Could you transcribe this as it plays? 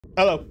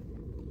Hello,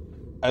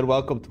 and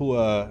welcome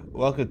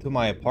to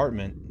my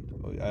apartment.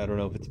 I don't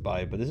know if it's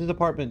by, but this is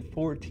apartment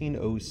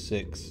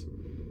 1406.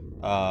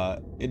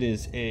 It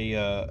is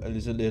a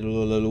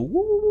little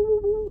woo woo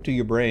woo woo to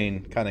your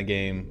brain kind of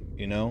game,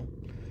 you know.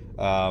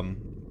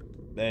 Um,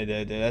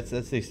 that's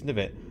the extent of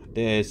it.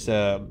 It's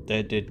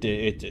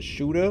a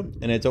shooter,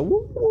 and it's a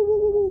woo woo woo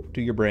woo woo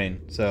to your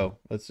brain. So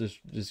let's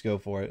just go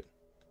for it.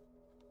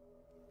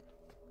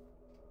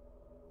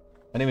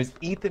 My name is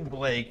Ethan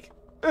Blake,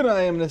 and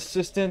I am an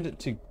assistant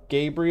to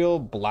Gabriel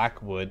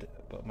Blackwood,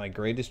 but my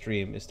greatest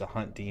dream is to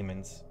hunt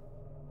demons.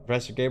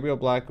 Professor Gabriel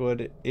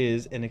Blackwood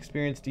is an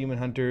experienced demon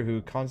hunter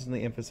who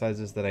constantly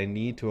emphasizes that I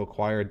need to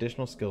acquire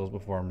additional skills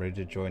before I'm ready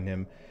to join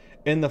him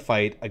in the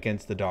fight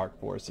against the dark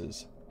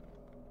forces.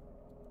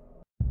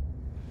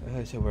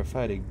 So we're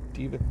fighting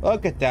demons.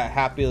 Look at that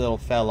happy little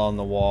fella on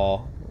the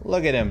wall.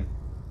 Look at him.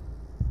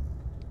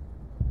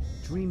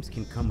 Dreams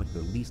can come at the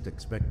least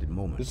expected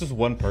moments. This is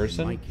one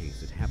person? In my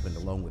case, it happened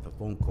along with a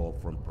phone call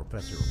from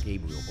Professor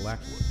Gabriel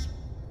Blackwood.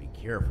 Be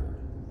careful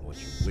what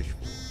you wish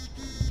for.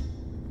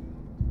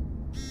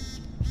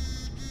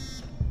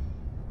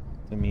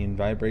 I mean,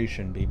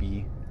 vibration,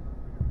 baby.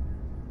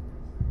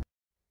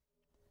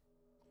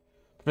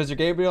 Professor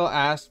Gabriel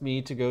asked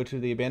me to go to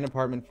the abandoned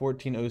apartment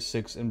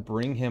 1406 and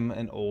bring him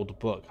an old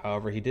book.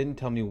 However, he didn't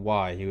tell me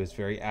why. He was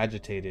very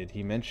agitated.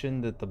 He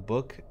mentioned that the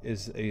book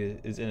is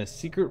in a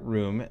secret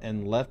room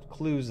and left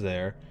clues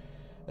there.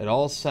 It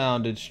all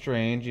sounded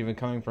strange, even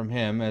coming from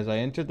him. As I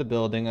entered the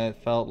building, I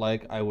felt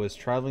like I was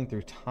traveling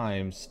through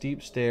time,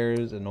 steep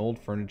stairs and old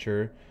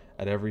furniture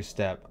at every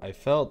step. I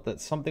felt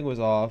that something was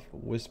off,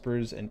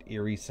 whispers and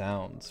eerie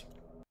sounds.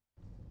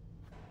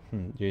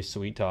 You're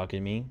sweet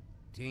talking me.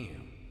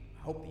 Damn.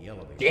 I hope the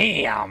elevator...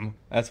 Damn!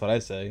 That's what I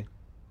say.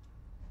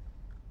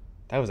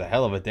 That was a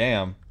hell of a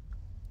damn.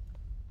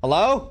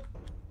 Hello?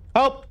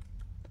 Help!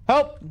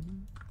 Help!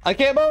 I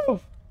can't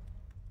move!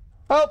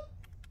 Help!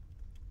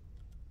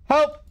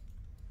 Help!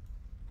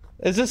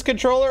 Is this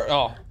controller?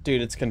 Oh,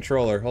 dude, it's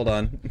controller. Hold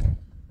on.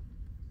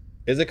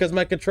 Is it because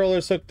my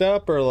controller's hooked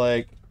up or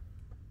like...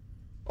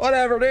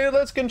 Whatever, dude.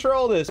 Let's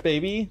control this,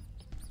 baby.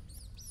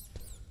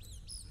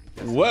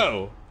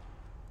 Whoa.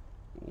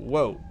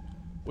 Whoa.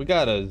 We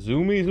got a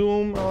zoomy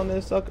zoom on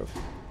this sucker.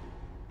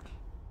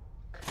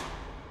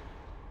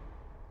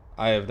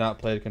 I have not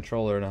played a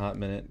controller in a hot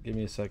minute. Give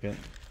me a second.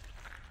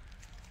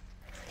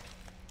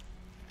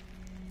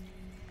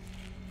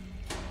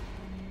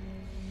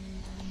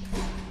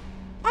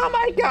 Oh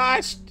my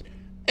gosh!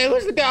 It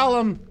was the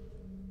golem!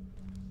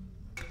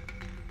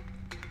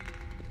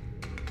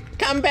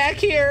 Come back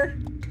here!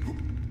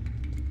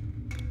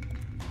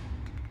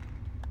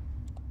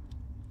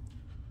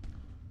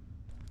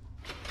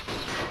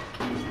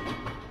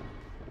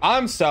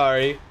 I'm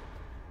sorry.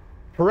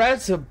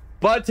 Press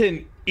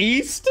button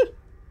east?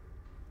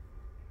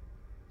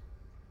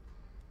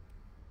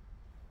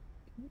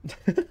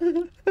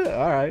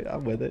 Alright,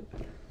 I'm with it.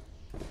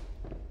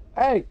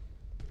 Hey!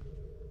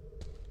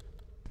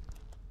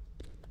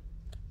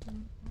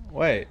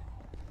 Wait.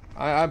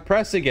 I'm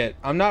pressing it.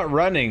 I'm not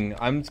running.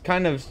 I'm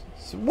kind of...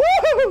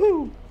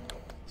 Woo!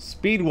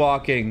 Speed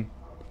walking.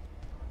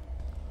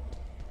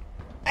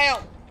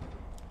 Help!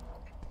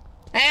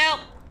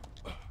 Help!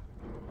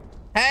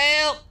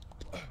 Help!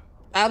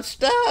 I'm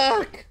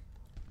stuck!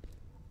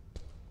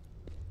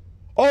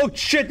 Oh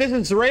shit, this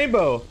is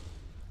rainbow!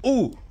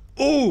 Ooh!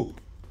 Ooh!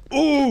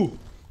 Ooh!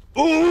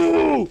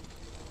 Ooh!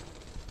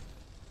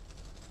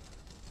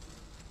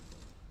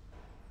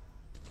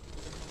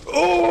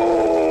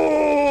 Ooh!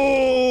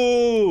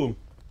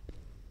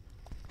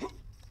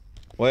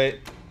 Wait.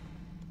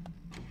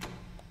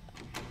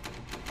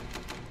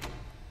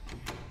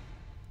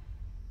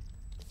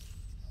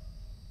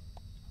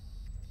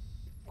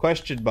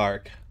 Question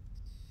mark.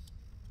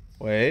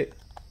 Wait.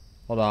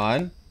 Hold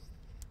on.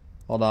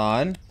 Hold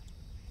on.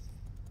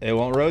 It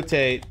won't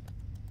rotate.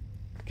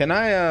 Can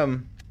I, if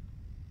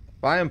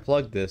I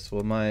unplug this,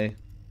 will my...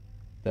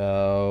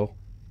 No.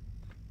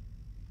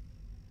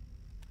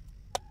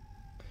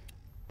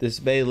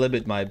 This may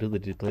limit my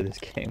ability to play this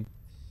game.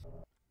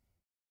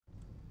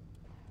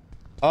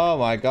 Oh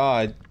my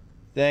god.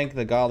 Thank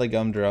the golly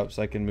gumdrops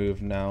I can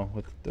move now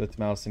with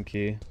mouse and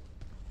key.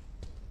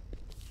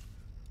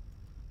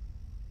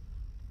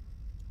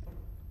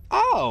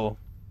 Oh!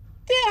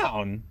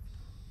 Down!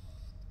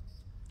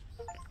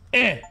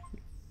 Eh!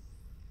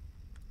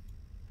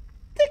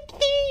 The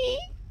key!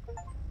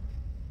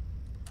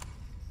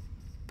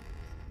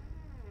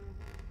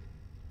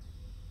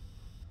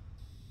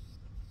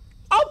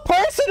 A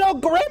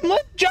personal gremlin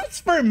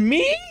just for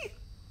me?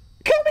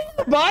 Come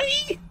here,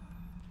 buddy!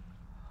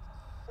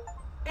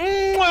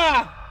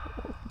 Mwah!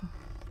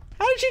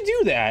 How did you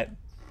do that?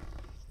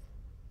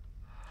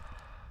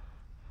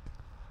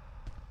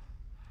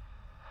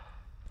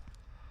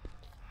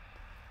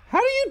 How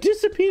do you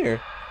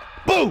disappear?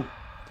 Boo!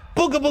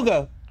 Booga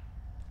booga!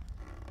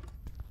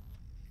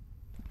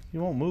 You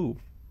won't move.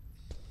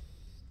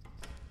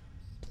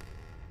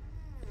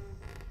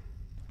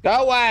 Go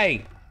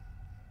away!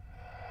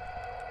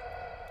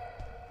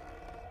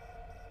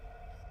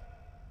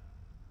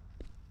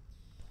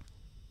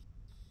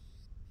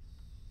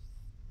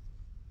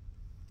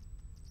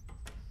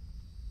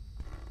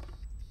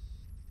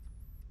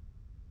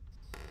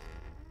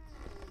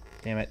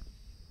 Damn it.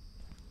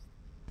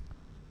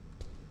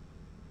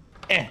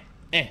 Eh.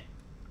 Eh.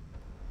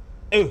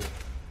 Ooh.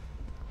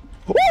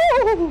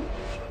 Woo!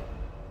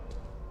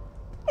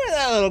 Where's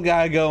that little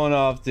guy going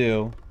off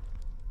to?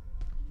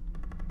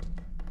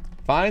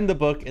 Find the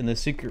book in the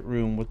secret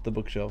room with the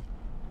bookshelf.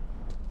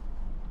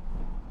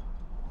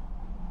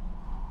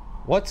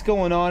 What's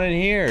going on in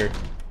here?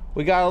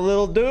 We got a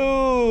little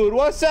dude.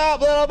 What's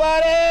up, little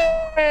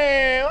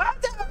buddy?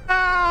 What's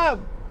up?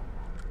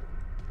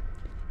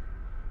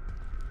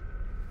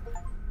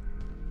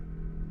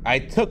 I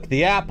took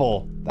the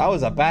apple. That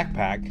was a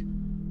backpack.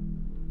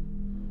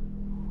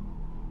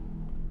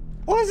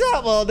 What's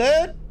up, little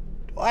dude?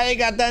 Why you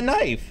got that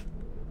knife?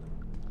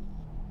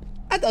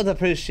 I don't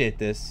appreciate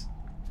this.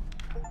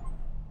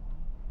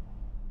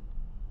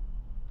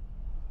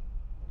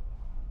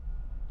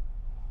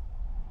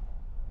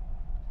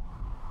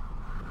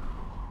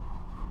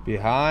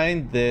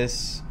 Behind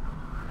this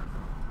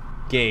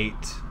gate,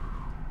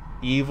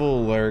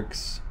 evil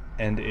lurks,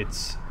 and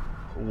it's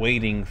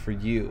waiting for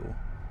you.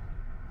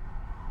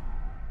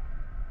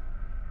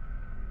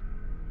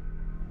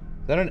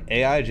 Is that an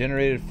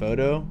AI-generated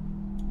photo?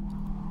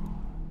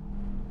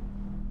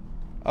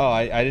 Oh,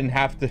 I didn't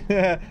have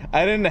to.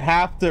 I didn't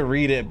have to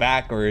read it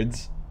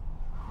backwards.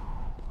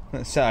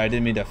 Sorry, I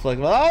didn't mean to flex.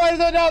 Oh, there's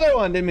another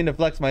one. Didn't mean to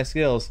flex my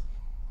skills.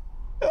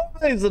 Oh,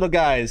 these little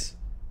guys.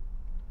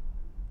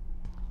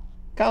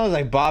 Kind of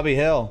looks like Bobby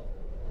Hill.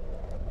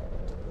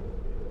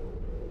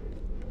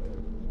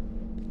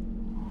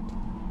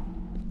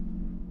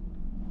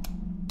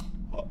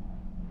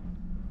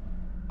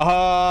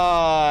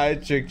 Ah, I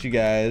tricked you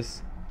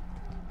guys.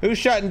 Who's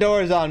shutting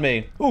doors on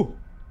me? Ooh.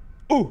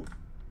 Ooh.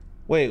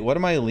 Wait, what are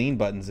my lean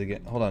buttons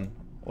again? Hold on.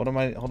 What am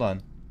I? Hold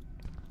on.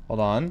 Hold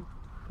on.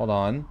 Hold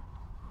on.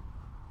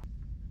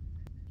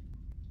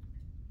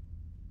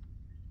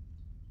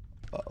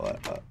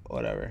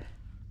 Whatever.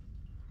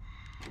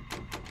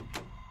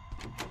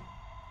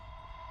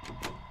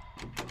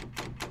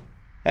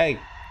 Hey,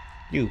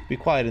 you, be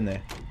quiet in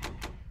there.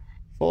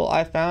 Full,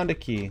 I found a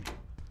key.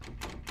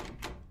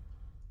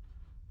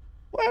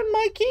 Where'd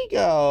my key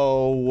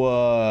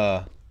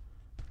go?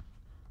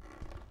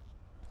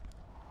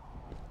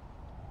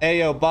 Hey,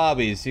 yo,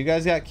 Bobbies, you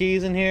guys got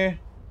keys in here?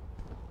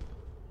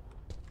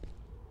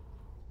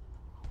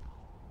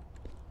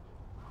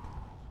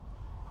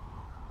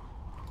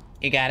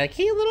 You got a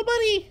key, little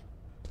buddy?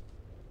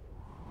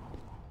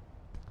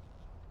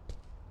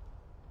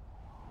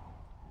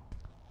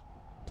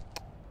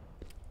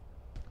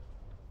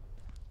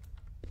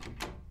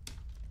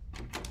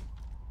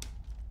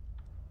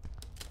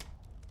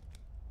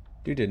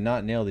 Dude did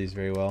not nail these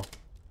very well.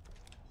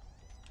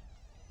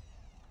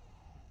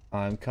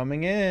 I'm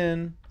coming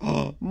in.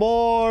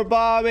 More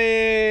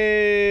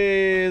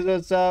Bobbies!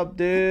 What's up,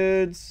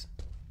 dudes?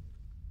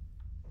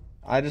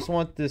 I just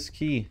want this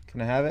key.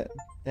 Can I have it?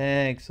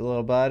 Thanks,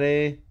 little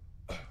buddy.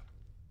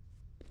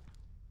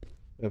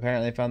 We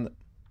apparently found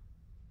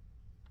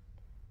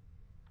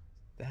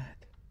that.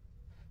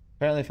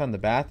 Apparently found the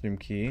bathroom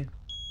key.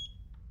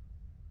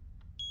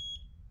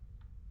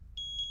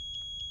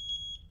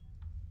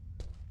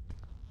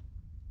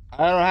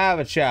 I don't have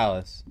a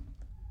chalice.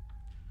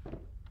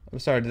 I'm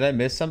sorry, did I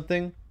miss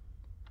something?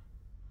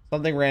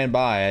 Something ran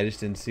by, I just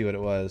didn't see what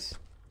it was.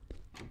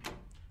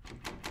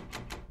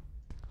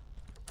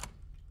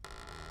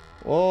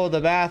 Oh, the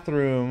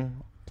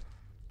bathroom.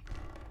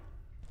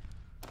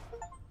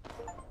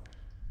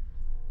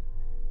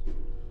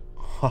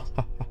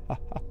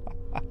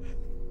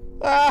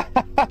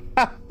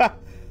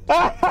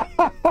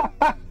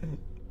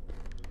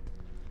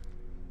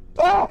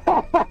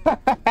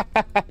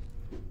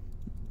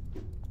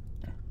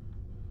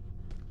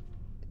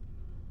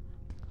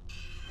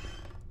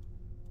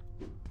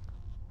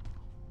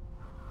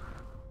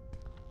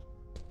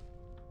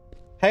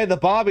 Hey, the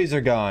bobbies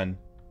are gone.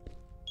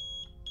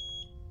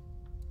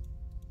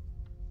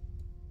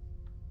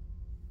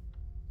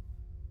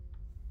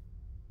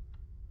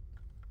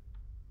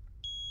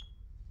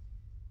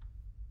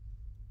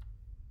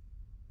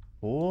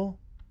 Cool.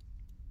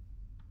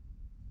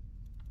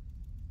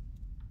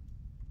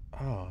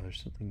 Oh,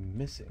 there's something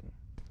missing.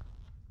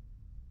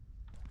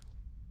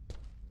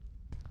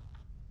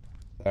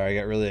 Sorry, I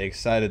got really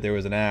excited there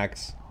was an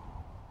axe.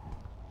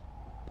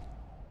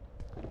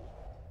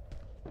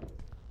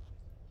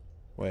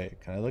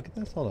 Wait, can I look at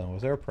this? Hold on,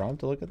 was there a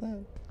prompt to look at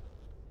that?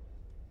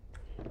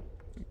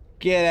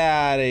 Get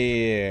out of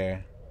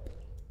here.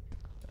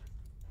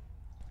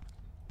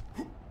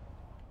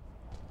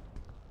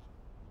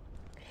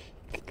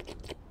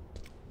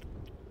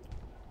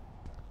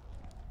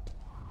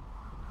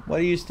 What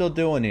are you still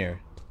doing here?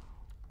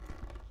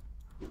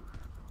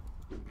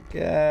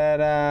 Get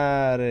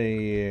out of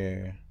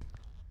here.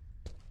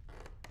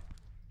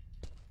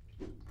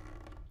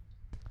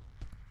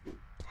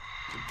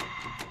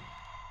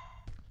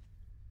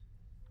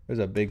 There's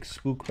a big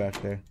spook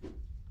back there.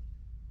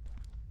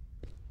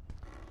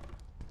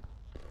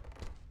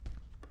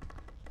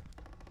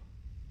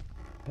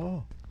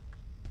 Oh.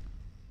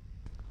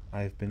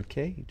 I've been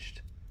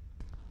caged.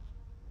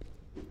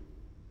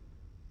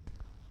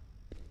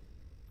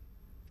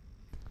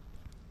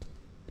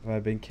 Have I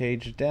been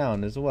caged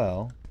down as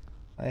well?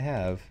 I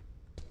have.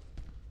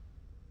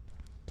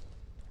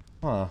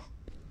 Huh.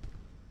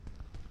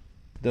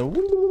 The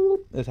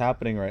whoop is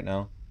happening right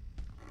now.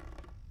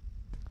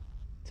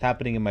 It's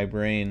happening in my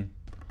brain.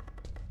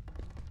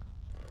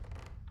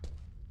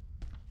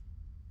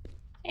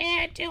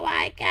 Where do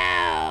I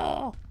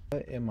go?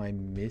 What am I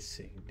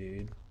missing,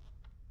 dude?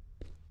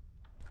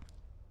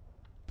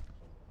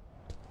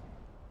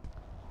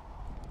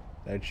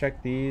 Did I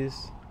check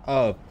these?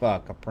 Oh,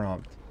 fuck, a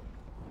prompt.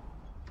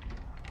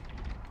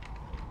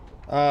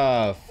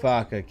 Oh,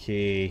 fuck, a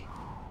key.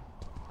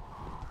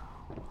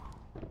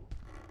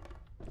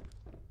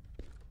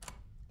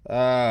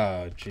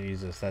 Oh,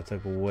 Jesus, that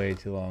took way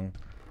too long.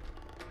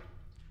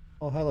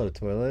 Oh, hello,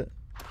 toilet.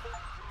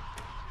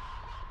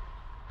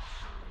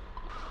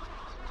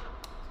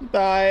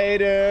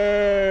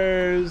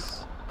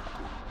 Spiders!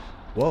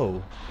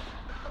 Whoa.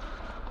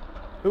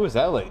 Who was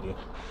that lady?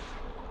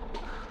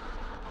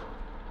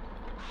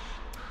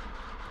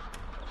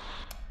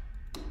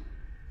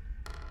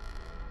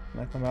 Can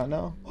I come out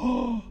now?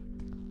 Oh!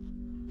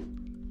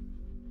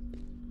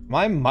 Am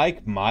I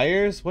Mike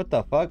Myers? What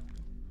the fuck?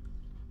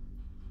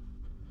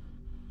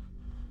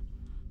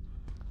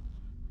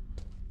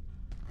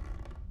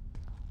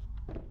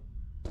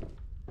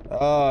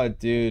 Oh,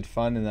 dude,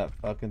 finding that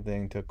fucking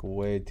thing took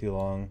way too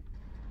long.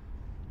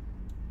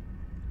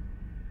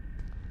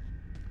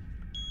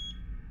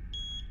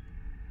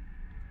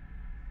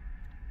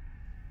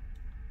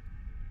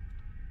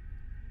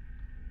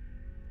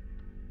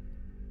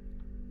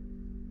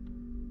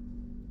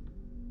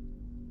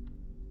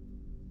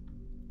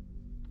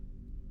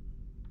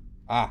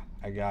 Ah,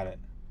 I got it.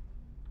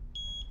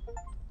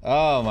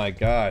 Oh my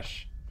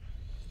gosh.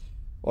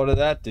 What did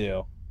that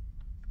do?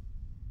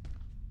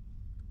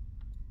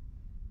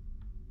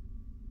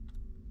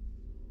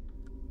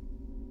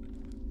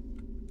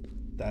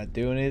 That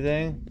do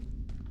anything?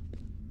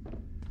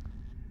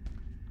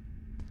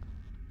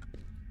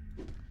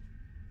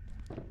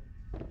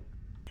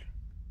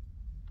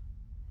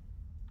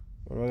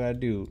 What do I gotta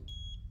do?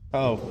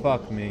 Oh,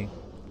 fuck me.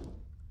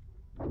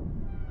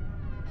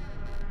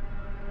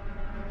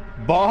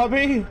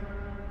 Bobby?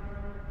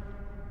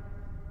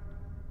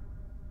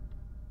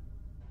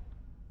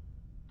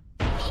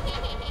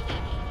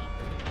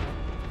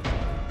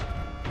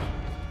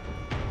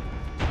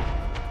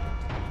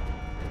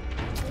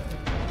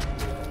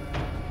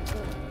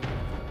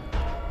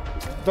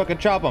 Fucking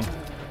chop him.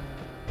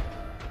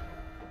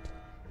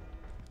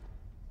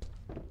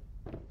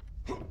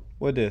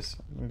 What is?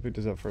 Let me pick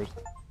this up first.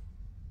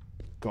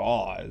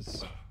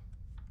 Gauze.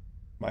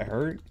 Am I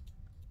hurt?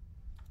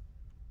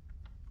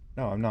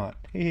 No, I'm not.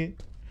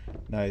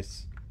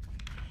 Nice.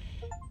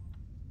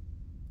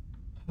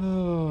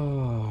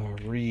 Oh,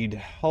 read.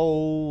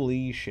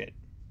 Holy shit.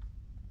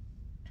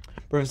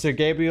 Professor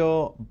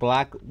Gabriel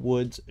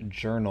Blackwood's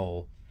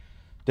journal.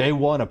 Day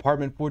 1,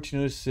 apartment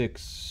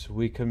 1406.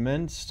 We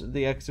commenced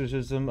the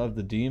exorcism of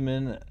the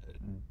demon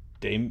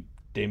Demexis.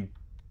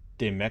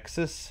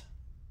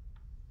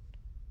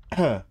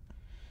 In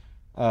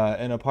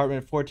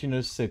apartment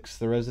 1406,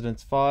 the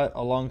residents fought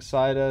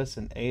alongside us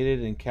and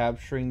aided in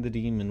capturing the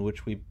demon,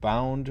 which we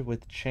bound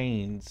with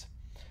chains.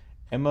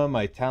 Emma,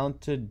 my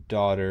talented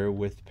daughter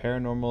with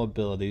paranormal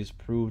abilities,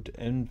 proved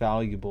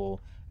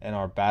invaluable in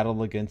our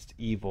battle against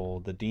evil.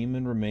 The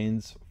demon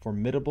remains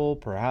formidable.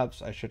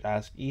 Perhaps I should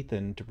ask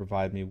Ethan to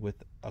provide me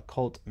with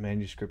occult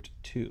manuscript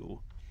 2.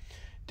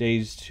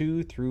 Days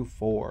 2 through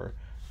 4.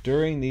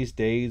 During these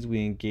days,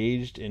 we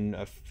engaged in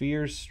a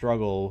fierce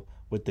struggle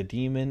with the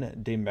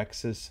demon.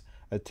 Demexis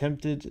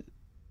attempted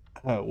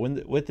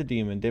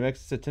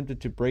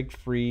to break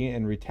free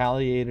and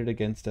retaliated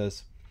against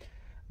us.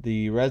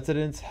 The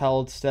residents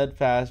held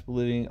steadfast,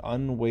 believing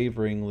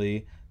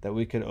unwaveringly that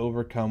we could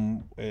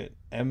overcome it.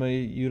 Emma,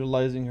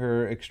 utilizing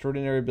her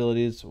extraordinary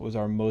abilities, was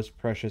our most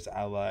precious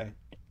ally.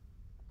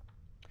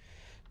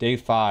 Day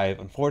 5.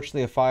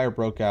 Unfortunately, a fire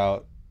broke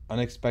out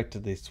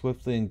unexpectedly,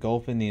 swiftly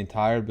engulfing the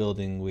entire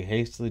building. We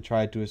hastily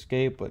tried to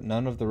escape, but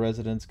none of the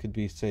residents could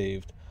be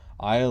saved.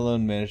 I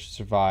alone managed to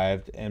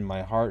survive, and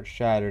my heart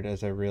shattered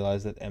as I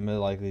realized that Emma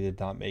likely did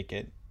not make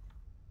it.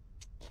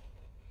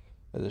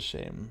 That's a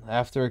shame.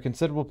 After a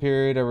considerable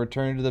period, I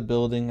returned to the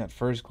building. At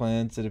first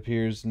glance, it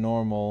appears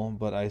normal,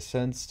 but I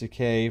sense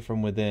decay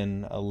from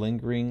within. A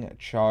lingering,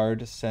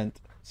 charred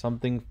scent.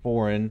 Something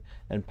foreign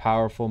and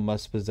powerful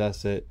must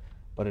possess it,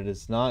 but it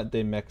is not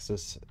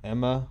Demexis.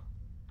 Emma,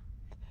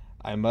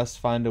 I must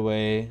find a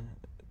way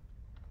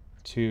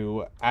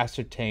to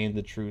ascertain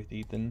the truth,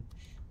 Ethan.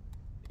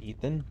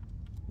 Ethan?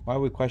 Why are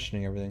we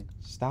questioning everything?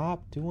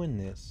 Stop doing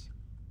this.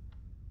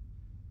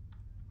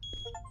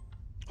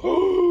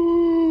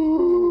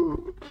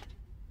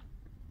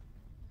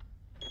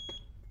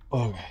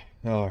 Okay.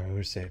 Alright,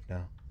 we're safe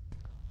now.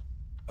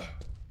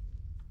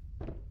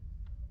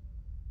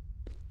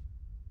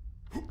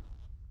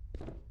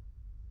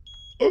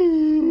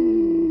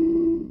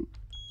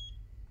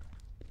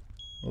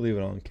 I'll leave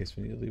it on in case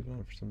we need to leave it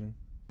on for something.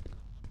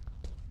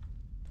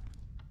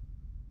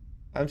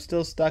 I'm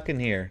still stuck in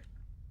here.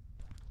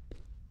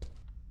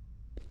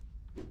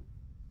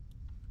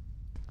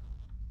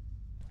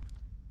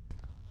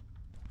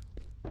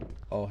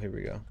 Oh, here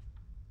we go.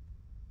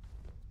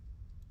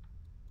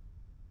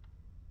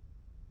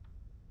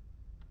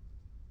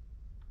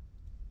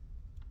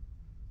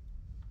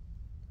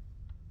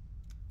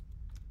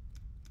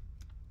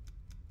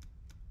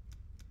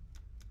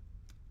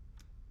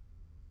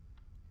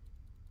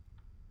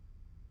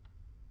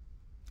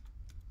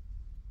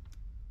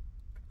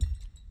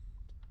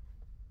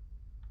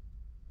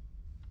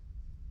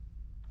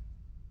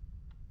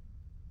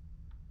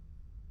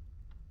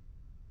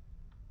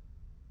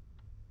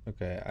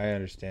 Okay, I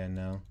understand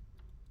now.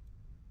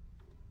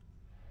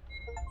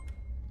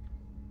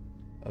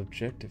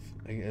 Objective.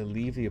 I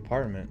leave the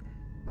apartment.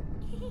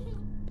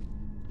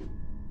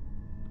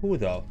 Who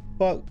the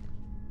fuck?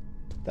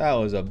 That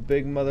was a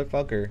big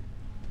motherfucker.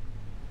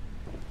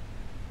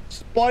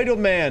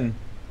 Spider-Man!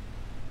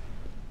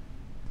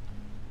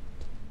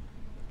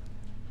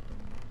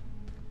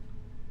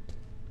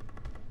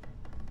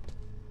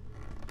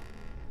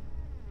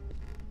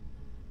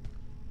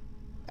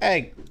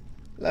 Hey!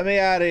 Let me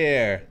out of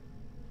here!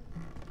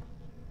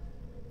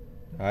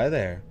 Hi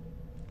there.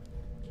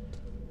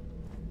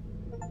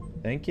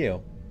 Thank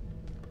you.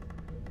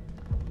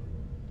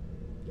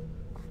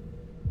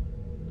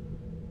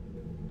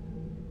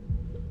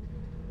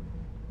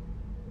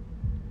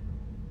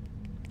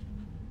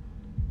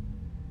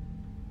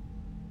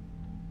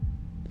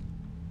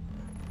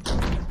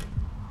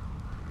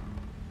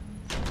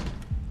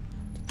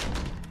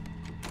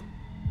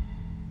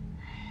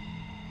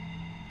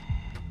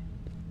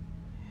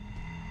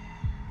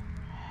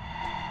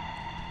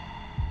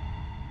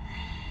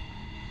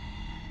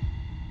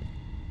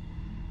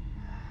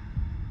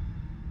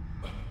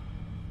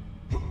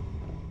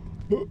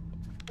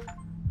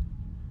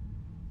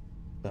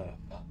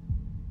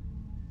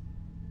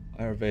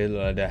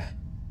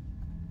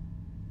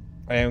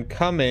 I am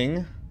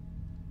coming.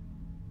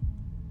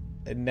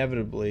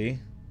 Inevitably.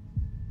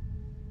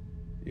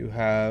 You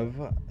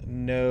have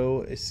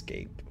no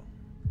escape.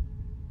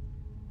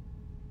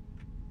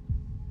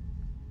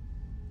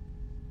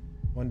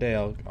 One day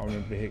I'll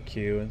remember to hit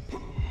Q and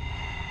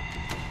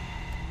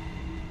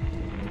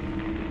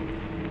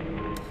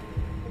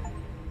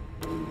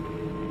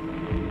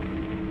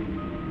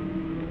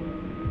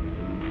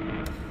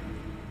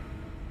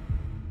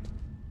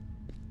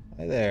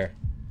hi there.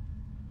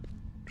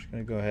 I'm just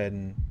gonna go ahead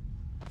and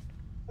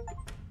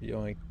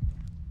yoink.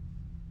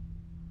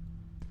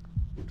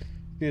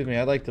 Excuse me,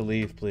 I'd like to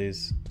leave,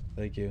 please.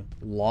 Thank you.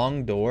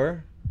 Long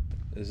door?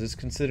 Is this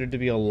considered to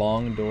be a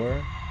long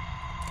door?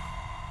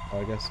 Oh,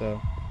 I guess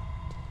so.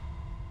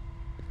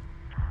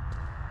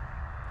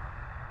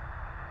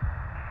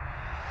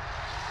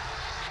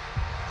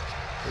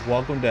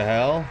 Welcome to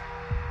hell.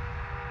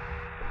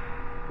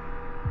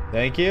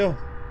 Thank you.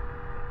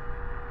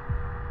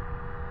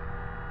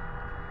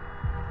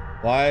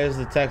 Why is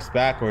the text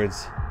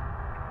backwards?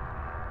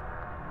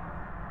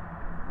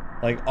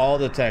 Like, all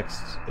the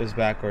text is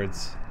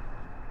backwards.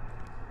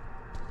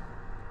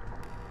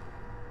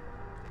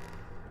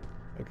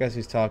 I guess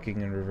he's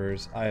talking in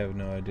reverse. I have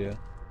no idea.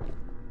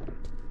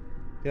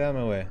 Get out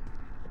of my way.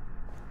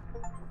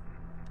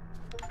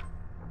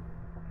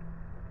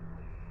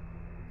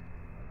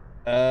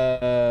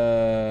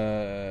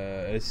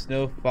 It's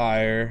no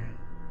fire.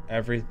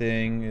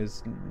 Everything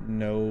is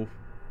no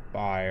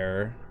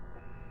fire.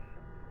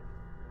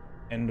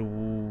 And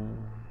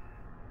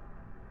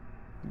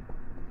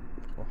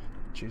oh,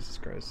 Jesus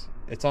Christ.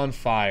 It's on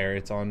fire.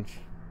 It's on,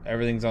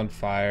 everything's on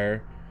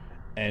fire,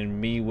 and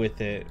me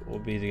with it will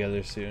be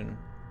together soon.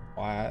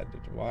 Why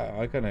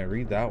couldn't I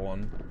read that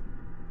one?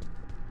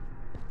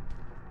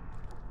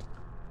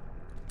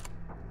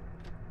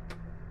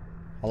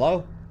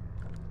 Hello?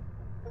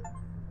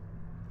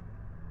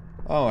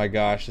 Oh my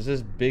gosh, is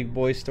this big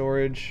boy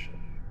storage?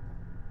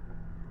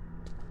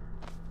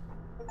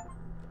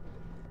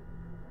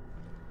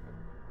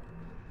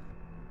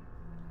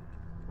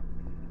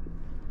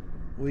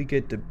 We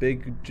get the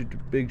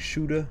big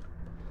shooter.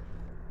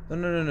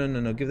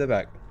 No, give that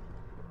back.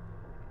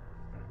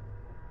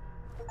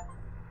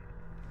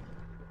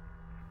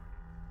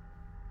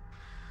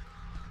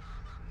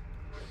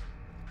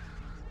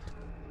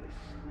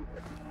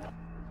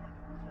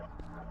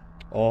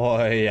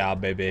 Oh yeah,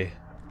 baby.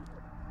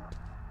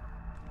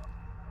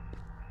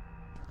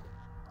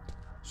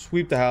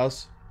 Sweep the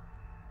house.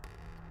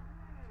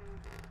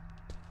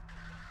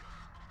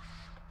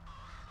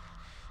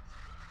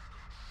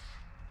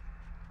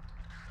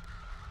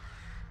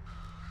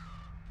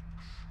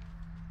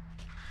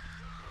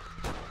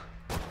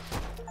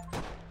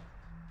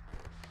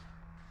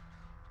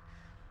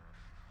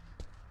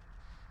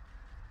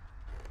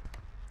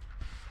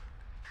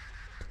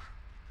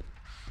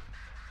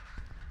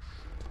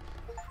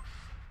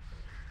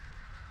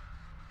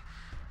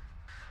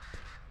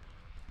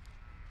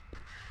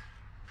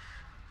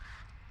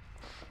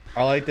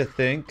 I like to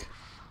think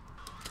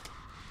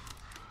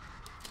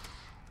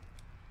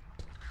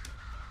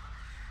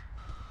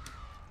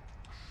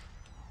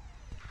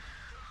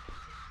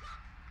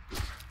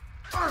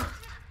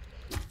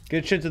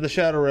get shit to the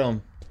Shadow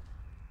Realm.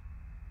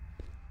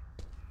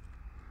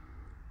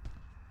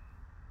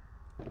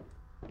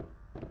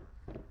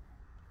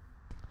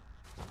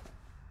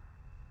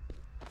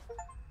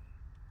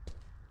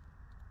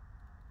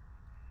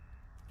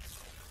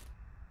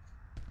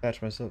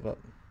 patch myself up.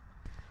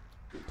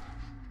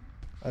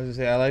 I was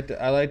gonna say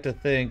I like to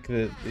think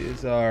that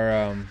these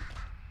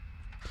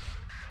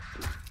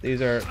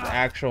are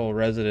actual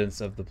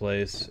residents of the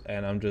place,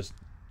 and I'm just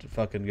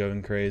fucking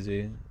going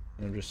crazy.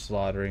 I'm just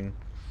slaughtering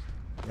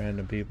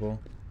random people.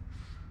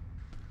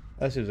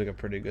 That seems like a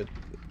pretty good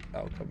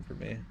outcome for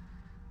me.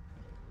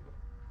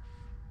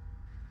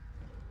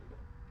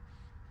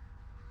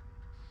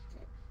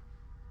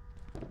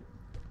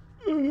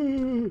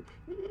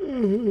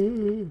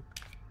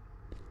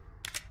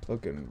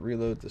 Fucking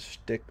reload the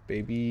stick,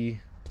 baby.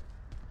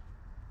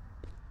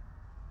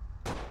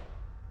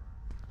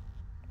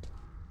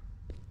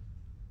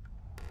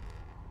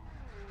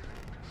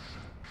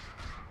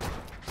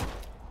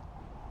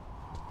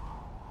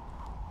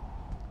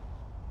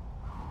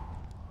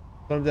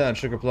 Put him down,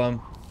 Sugar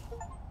Plum.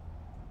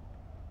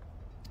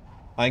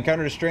 I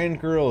encountered a strange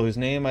girl whose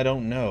name I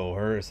don't know.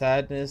 Her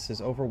sadness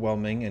is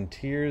overwhelming and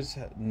tears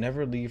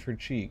never leave her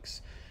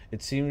cheeks.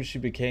 It seems she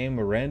became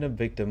a random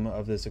victim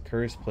of this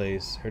accursed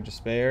place. Her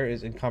despair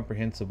is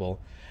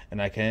incomprehensible,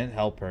 and I can't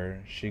help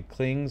her. She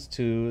clings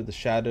to the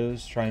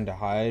shadows, trying to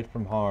hide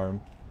from harm,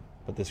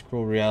 but this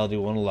cruel reality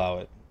won't allow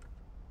it.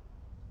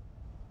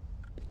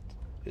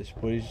 It's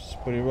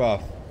pretty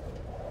rough.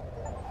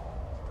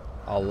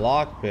 A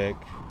lockpick.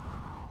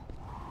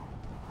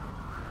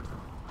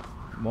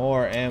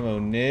 More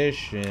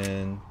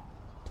ammunition.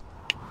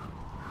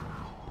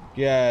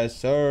 Yes,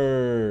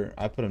 sir.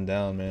 I put him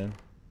down, man.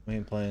 We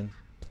ain't playing.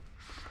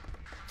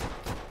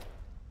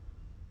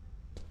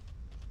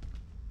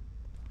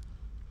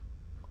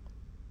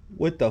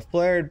 With the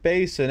flared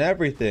base and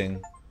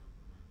everything.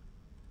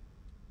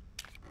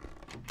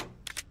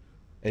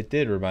 It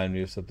did remind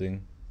me of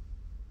something.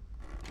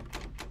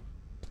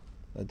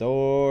 The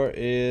door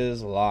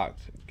is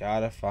locked.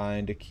 Gotta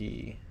find a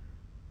key.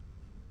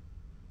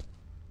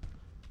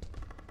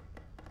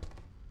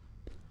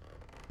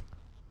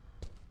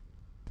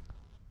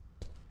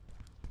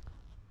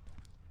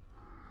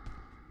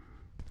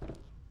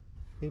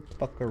 Hey,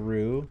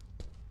 buckaroo.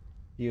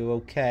 You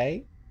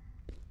okay?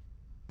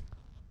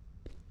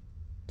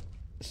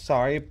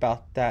 Sorry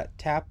about that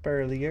tap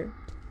earlier.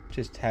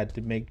 Just had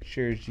to make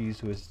sure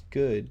she's was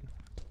good.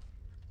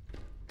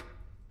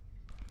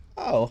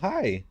 Oh,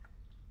 hi.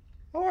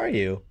 How are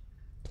you?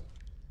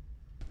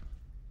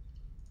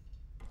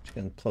 Just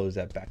gonna close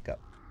that back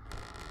up.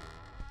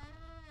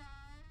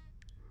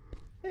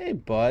 Hey,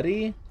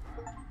 buddy.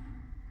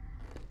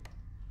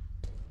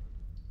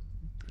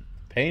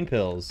 Pain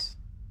pills.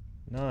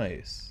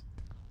 Nice.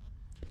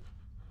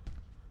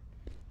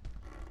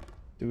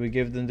 Do we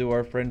give them to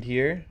our friend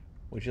here?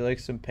 Would you like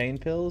some pain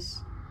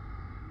pills?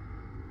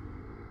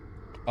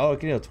 Oh, I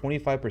can heal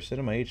 25%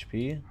 of my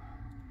HP.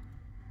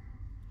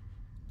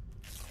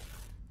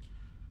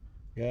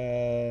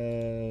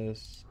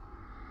 Yes.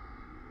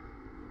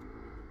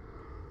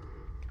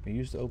 Can be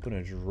used to open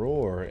a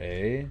drawer,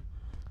 eh?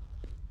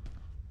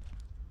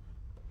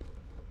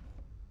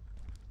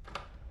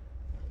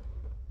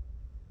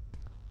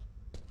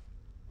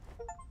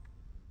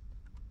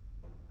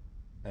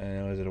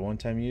 And is it a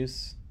one-time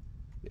use?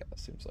 Yeah,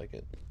 seems like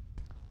it.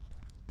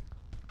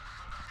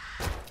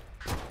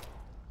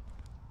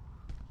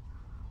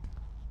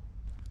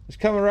 It's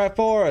coming right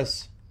for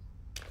us.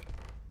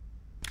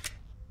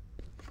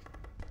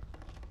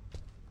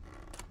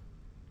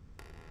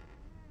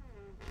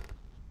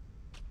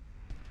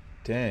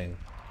 Dang.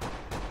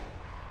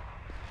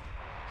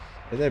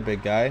 Hey there,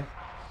 big guy.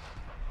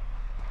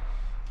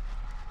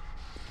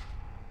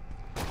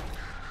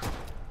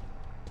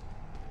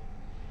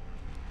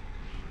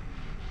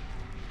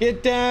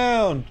 Get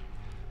down!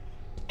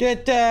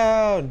 Get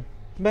down!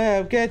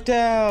 Ma'am, get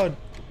down!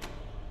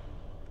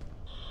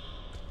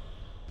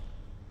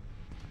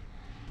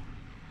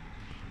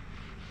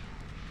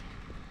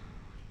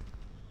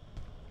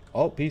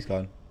 Oh, he's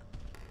gone.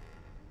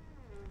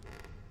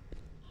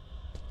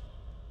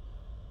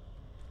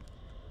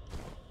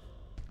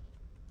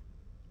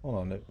 Hold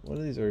on, what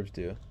do these herbs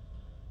do?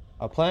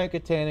 A plant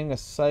containing a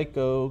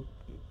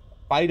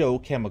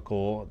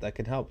phytochemical that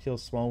can help heal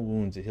small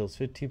wounds. It heals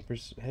 15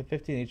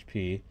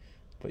 HP,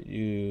 but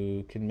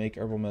you can make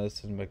herbal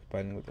medicine by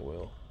combining with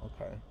oil.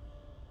 Okay.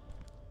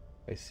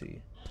 I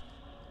see.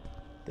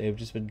 They've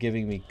just been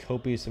giving me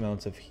copious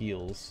amounts of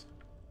heals.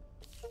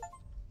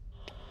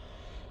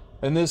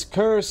 In this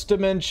cursed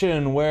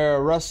dimension where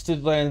a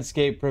rusted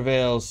landscape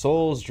prevails,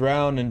 souls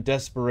drown in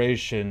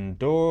desperation.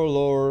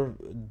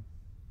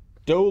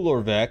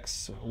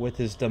 Dolorvex, with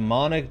his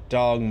demonic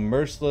dog,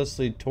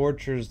 mercilessly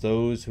tortures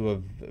those who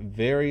have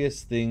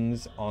various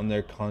things on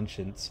their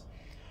conscience.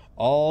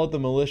 All the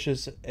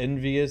malicious,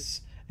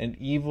 envious, and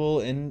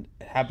evil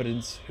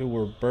inhabitants who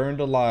were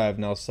burned alive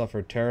now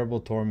suffer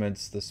terrible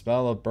torments. The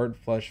smell of burnt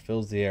flesh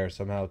fills the air,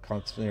 somehow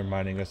constantly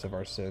reminding us of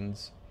our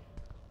sins.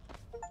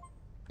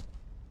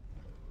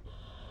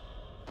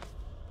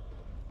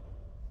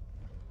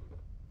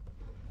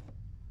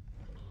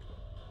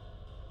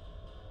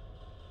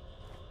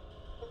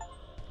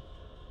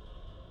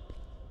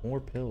 More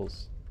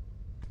pills.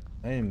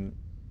 I am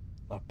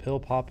a pill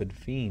popping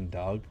fiend,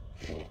 dog.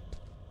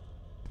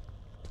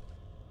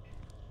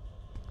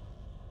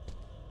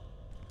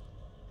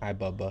 Hi,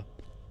 Bubba.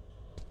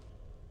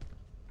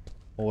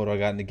 Well, what do I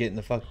got to get in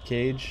the fucking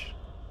cage?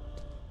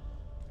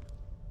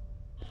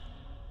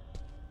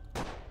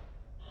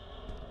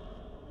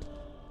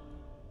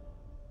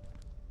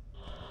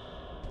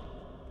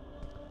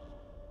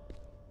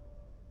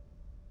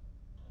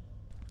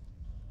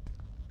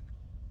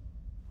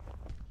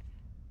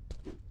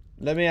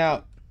 Let me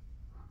out.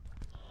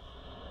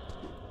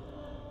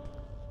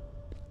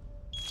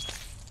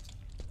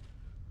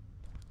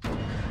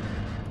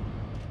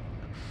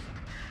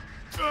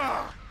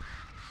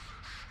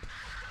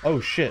 Oh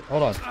shit,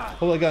 hold on.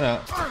 Pull the gun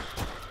out.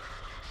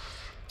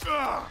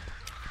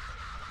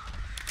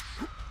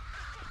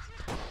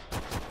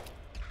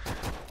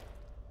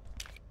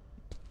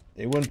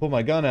 They wouldn't pull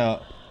my gun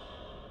out.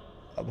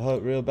 I'm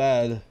hurt real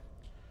bad.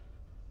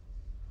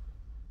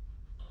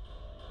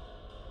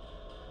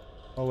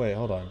 Oh wait,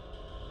 hold on.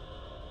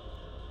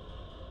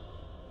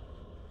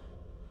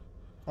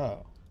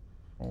 Oh.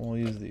 We'll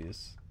use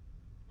these.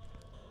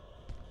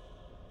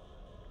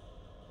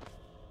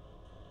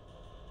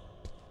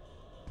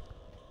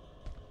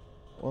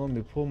 Well, let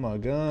me pull my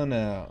gun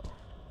out.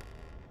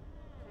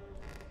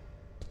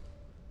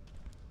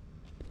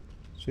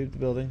 Sweep the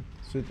building.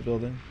 Sweep the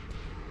building.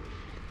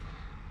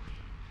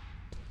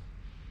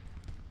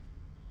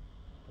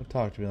 Don't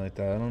talk to me like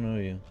that. I don't know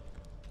you.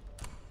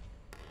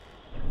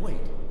 Wait.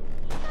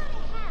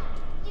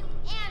 You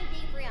and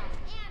Gabriel.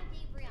 And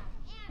Gabriel.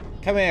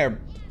 And Come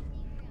here.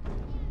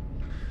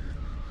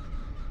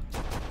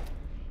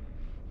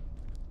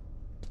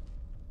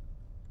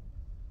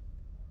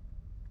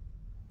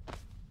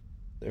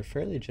 They're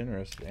fairly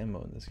generous with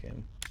ammo in this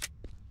game.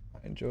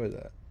 I enjoy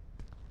that.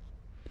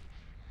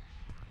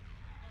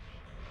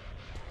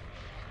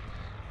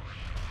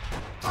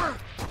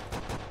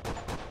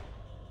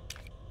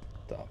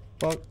 The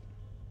fuck?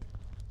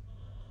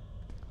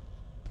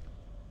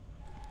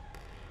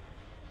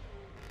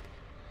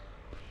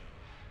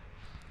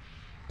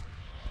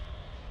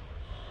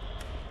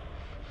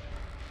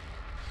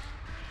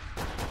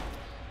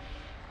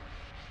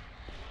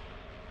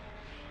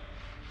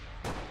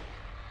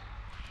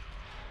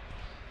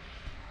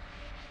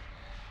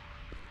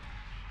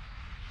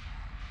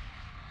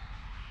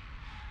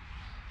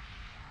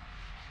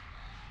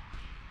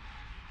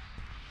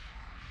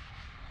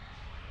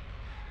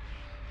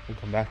 We'll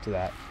come back to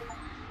that.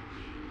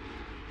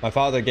 My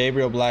father,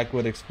 Gabriel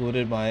Blackwood,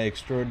 exploited my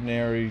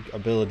extraordinary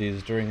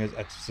abilities during his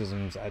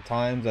exorcisms. At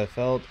times, I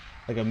felt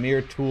like a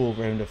mere tool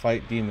for him to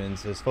fight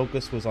demons. His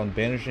focus was on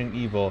banishing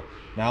evil.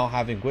 Now,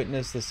 having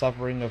witnessed the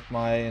suffering of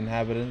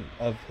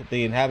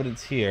the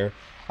inhabitants here,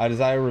 I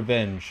desire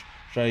revenge.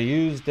 Should I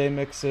use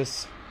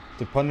Demexis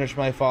to punish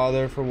my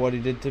father for what he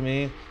did to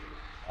me?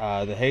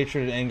 The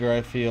hatred and anger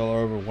I feel are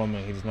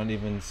overwhelming. He does not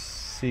even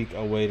seek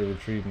a way to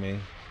retrieve me.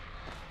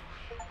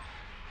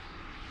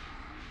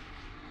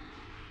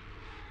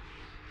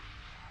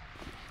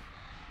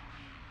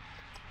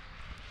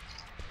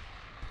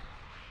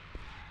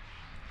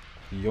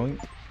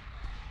 Yoink.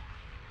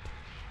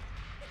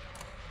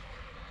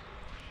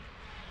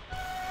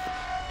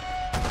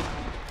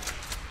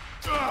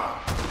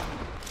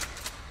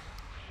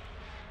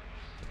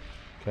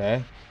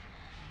 Okay.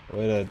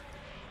 Way to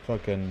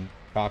fucking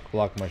cock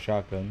block my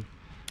shotgun.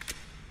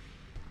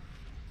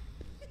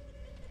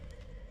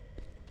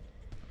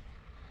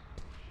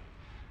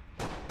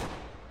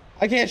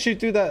 I can't shoot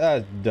through that.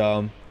 That's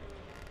dumb.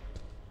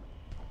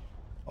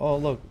 Oh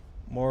look,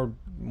 more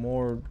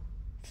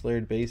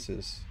flared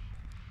bases.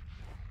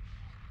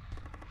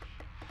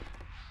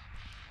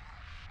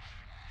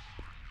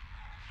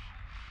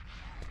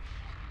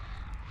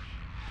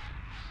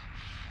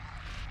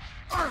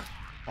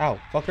 Ow,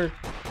 fucker.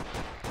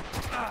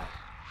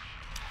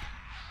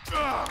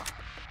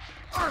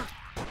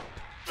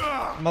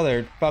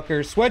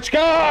 Motherfucker, switch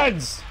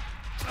guns!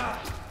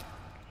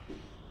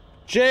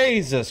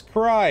 Jesus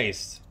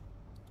Christ.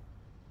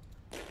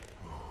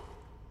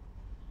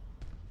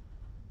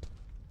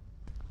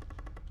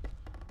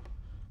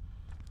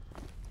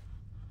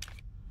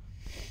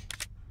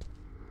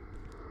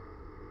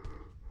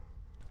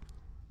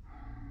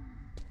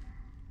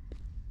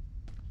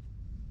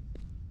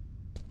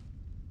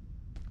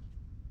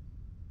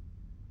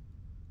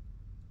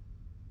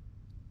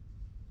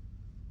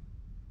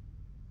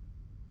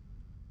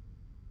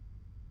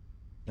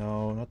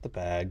 No, not the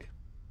bag.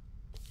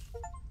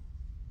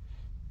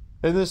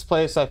 In this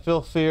place, I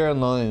feel fear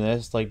and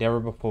loneliness like never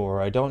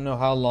before. I don't know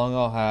how long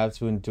I'll have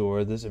to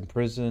endure this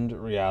imprisoned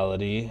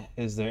reality.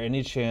 Is there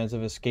any chance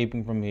of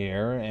escaping from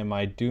here? Am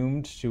I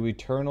doomed to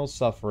eternal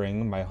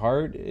suffering? My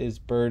heart is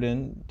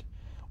burdened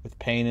with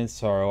pain and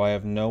sorrow. I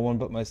have no one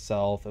but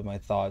myself and my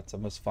thoughts. I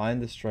must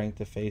find the strength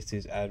to face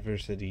these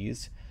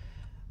adversities.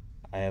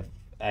 I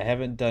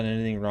haven't done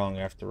anything wrong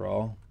after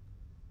all.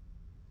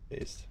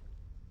 Based.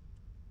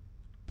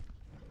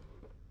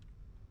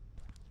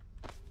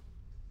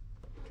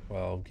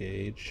 12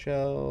 gauge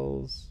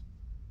shells.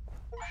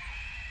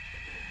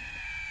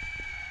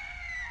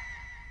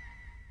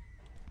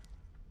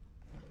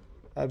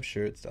 I'm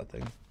sure it's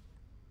nothing.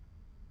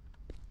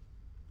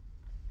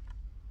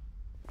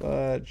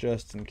 but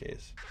just in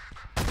case.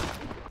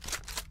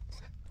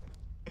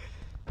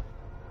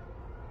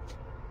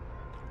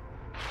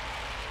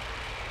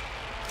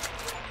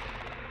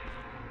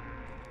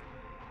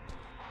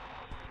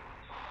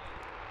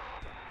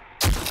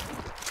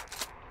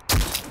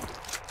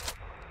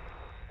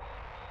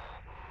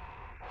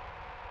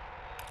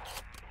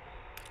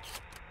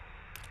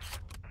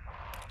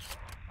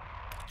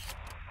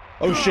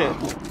 Oh shit.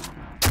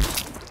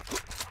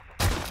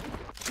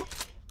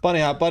 Bunny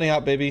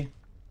hop, baby.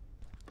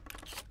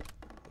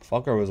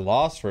 Fucker was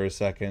lost for a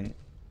second.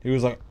 He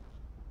was like,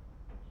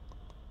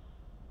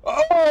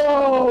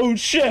 oh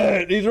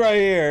shit, he's right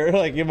here.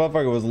 Like, your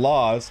motherfucker was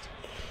lost.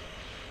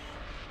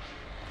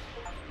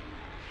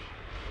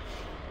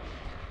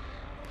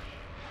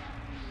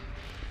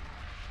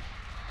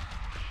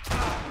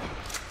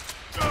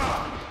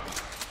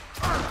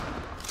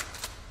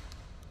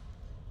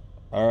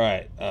 All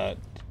right,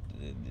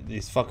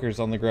 these fuckers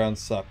on the ground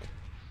suck.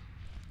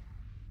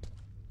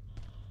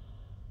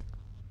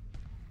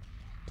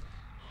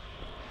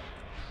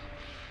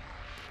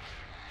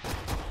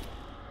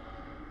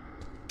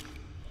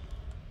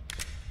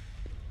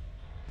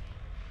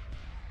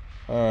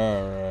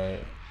 All right.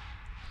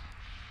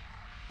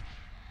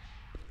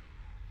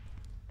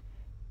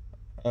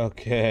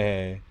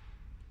 Okay.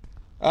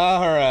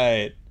 All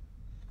right.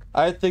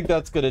 I think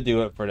that's gonna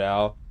do it for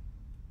now.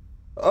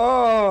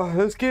 Oh,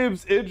 this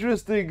game's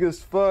interesting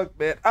as fuck,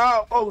 man.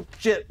 Oh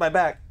shit, my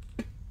back.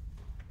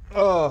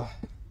 Oh,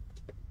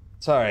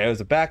 sorry, it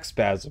was a back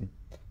spasm.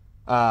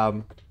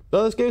 No,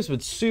 this game's been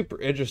super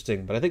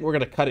interesting, but I think we're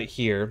gonna cut it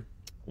here.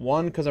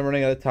 One, because I'm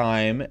running out of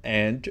time,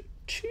 and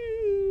two,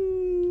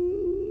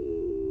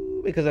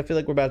 because I feel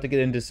like we're about to get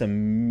into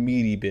some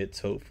meaty bits,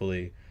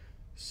 hopefully.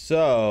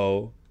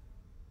 So,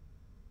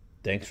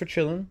 thanks for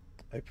chilling.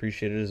 I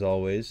appreciate it as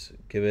always.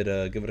 Give it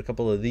a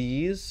couple of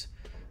these.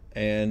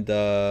 And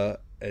if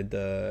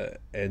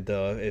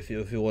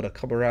you want to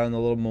come around a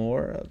little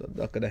more, I'm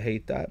not gonna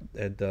hate that.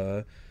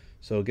 And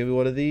so give me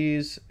one of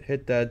these.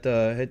 Hit that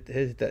hit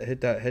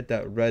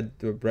that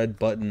red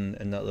button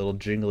and that little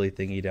jingly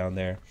thingy down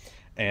there.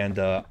 And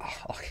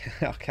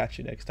I'll catch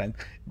you next time.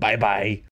 Bye bye.